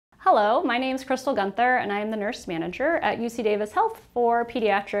Hello, my name is Krystle Guenther and I am the nurse manager at UC Davis Health for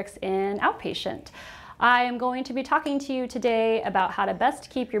pediatrics and outpatient. I am going to be talking to you today about how to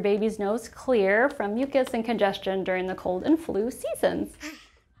best keep your baby's nose clear from mucus and congestion during the cold and flu seasons.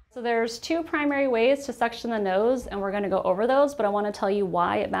 So there's two primary ways to suction the nose, and we're going to go over those, but I want to tell you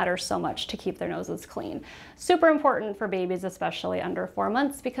why it matters so much to keep their noses clean. Super important for babies, especially under 4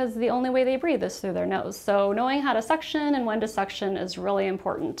 months, because the only way they breathe is through their nose. So knowing how to suction and when to suction is really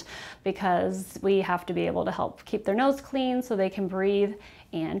important because we have to be able to help keep their nose clean so they can breathe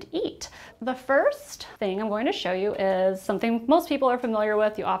and eat. The first thing I'm going to show you is something most people are familiar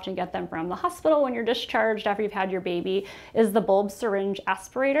with. You often get them from the hospital when you're discharged after you've had your baby, is the bulb syringe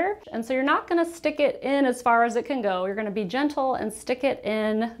aspirator. And so you're not going to stick it in as far as it can go. You're going to be gentle and stick it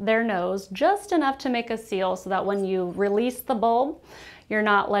in their nose just enough to make a seal so that when you release the bulb, you're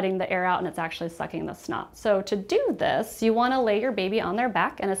not letting the air out and it's actually sucking the snot. So to do this, you want to lay your baby on their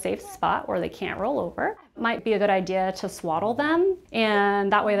back in a safe spot where they can't roll over. Might be a good idea to swaddle them, and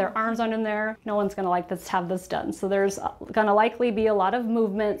that way their arms aren't in there. No one's going to like this, have this done. So there's going to likely be a lot of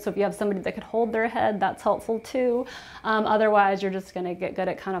movement. So if you have somebody that could hold their head, that's helpful too. Otherwise, you're just going to get good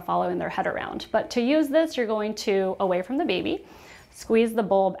at kind of following their head around. But to use this, you're going to, away from the baby, squeeze the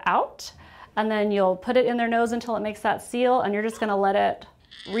bulb out, and then you'll put it in their nose until it makes that seal, and you're just going to let it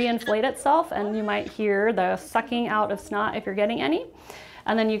reinflate itself, and you might hear the sucking out of snot if you're getting any.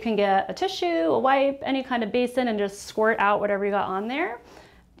 And then you can get a tissue, a wipe, any kind of basin, and just squirt out whatever you got on there.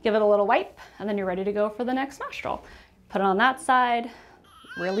 Give it a little wipe, and then you're ready to go for the next nostril. Put it on that side,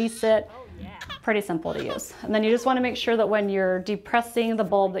 release it. Pretty simple to use. And then you just want to make sure that when you're depressing the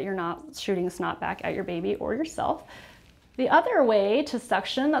bulb that you're not shooting snot back at your baby or yourself. The other way to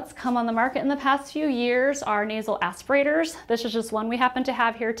suction that's come on the market in the past few years are nasal aspirators. This is just one we happen to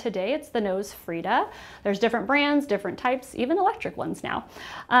have here today. It's the NoseFrida. There's different brands, different types, even electric ones now.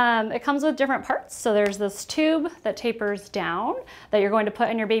 It comes with different parts. So there's this tube that tapers down that you're going to put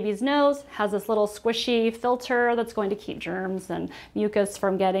in your baby's nose, has this little squishy filter that's going to keep germs and mucus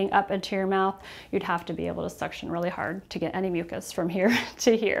from getting up into your mouth. You'd have to be able to suction really hard to get any mucus from here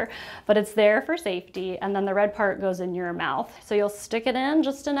to here, but it's there for safety. And then the red part goes in your mouth. So you'll stick it in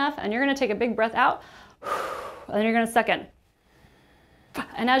just enough, and you're going to take a big breath out, and then you're going to suck in.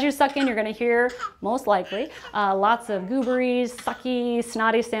 And as you suck in, you're going to hear, most likely, lots of goobery, sucky,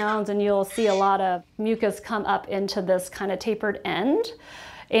 snotty sounds, and you'll see a lot of mucus come up into this kind of tapered end.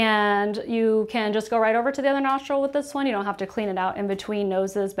 And you can just go right over to the other nostril with this one. You don't have to clean it out in between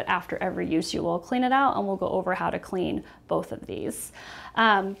noses, but after every use you will clean it out, and we'll go over how to clean both of these.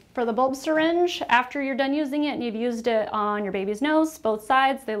 For the bulb syringe, after you're done using it and you've used it on your baby's nose, both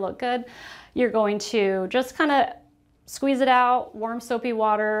sides, they look good, you're going to just kind of squeeze it out, warm soapy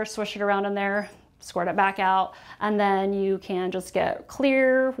water, swish it around in there, squirt it back out, and then you can just get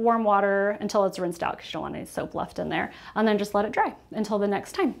clear, warm water until it's rinsed out because you don't want any soap left in there, and then just let it dry until the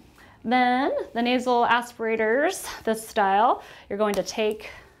next time. Then the nasal aspirators, this style, you're going to take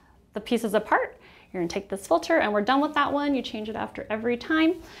the pieces apart. You're going to take this filter, and we're done with that one. You change it after every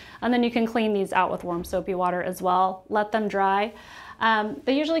time, and then you can clean these out with warm soapy water as well. Let them dry.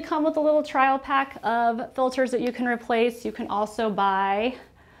 They usually come with a little trial pack of filters that you can replace. You can also buy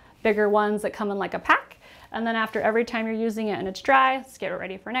bigger ones that come in like a pack, and then after every time you're using it and it's dry, let's get it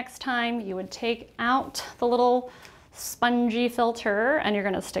ready for next time. You would take out the little spongy filter, and you're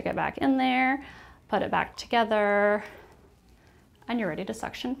going to stick it back in there, put it back together, and you're ready to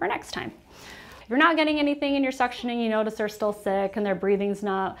suction for next time. If you're not getting anything in your suctioning, you notice they're still sick and their breathing's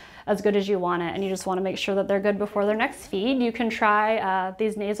not as good as you want it, and you just want to make sure that they're good before their next feed, you can try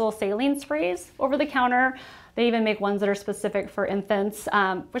these nasal saline sprays over the counter. They even make ones that are specific for infants. Just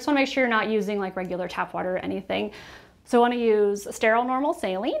want to make sure you're not using like regular tap water or anything. So I want to use sterile normal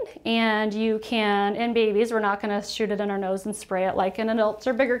saline, and you can, in babies, we're not going to shoot it in our nose and spray it like in adults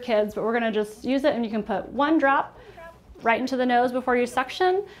or bigger kids, but we're going to just use it, and you can put one drop right into the nose before you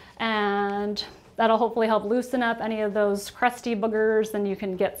suction, and that'll hopefully help loosen up any of those crusty boogers, and you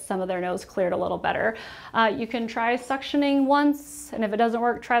can get some of their nose cleared a little better. You can try suctioning once, and if it doesn't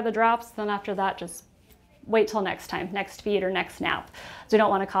work, try the drops. Then after that, just wait till next time, next feed or next nap. So you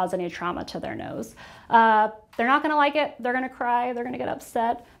don't want to cause any trauma to their nose. They're not going to like it. They're going to cry. They're going to get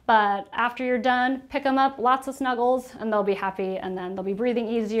upset. But after you're done, pick them up, lots of snuggles, and they'll be happy, and then they'll be breathing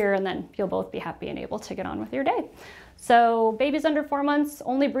easier, and then you'll both be happy and able to get on with your day. So babies under 4 months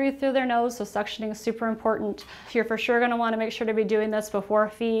only breathe through their nose, so suctioning is super important. You're for sure going to want to make sure to be doing this before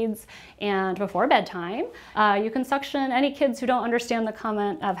feeds and before bedtime. You can suction any kids who don't understand the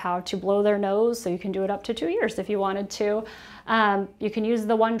comment of how to blow their nose, so you can do it up to 2 years if you wanted to. You can use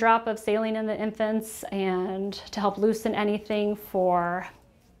the 1 drop of saline in the infants and to help loosen anything for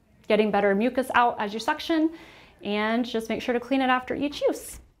getting better mucus out as you suction, and just make sure to clean it after each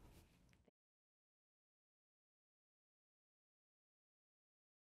use.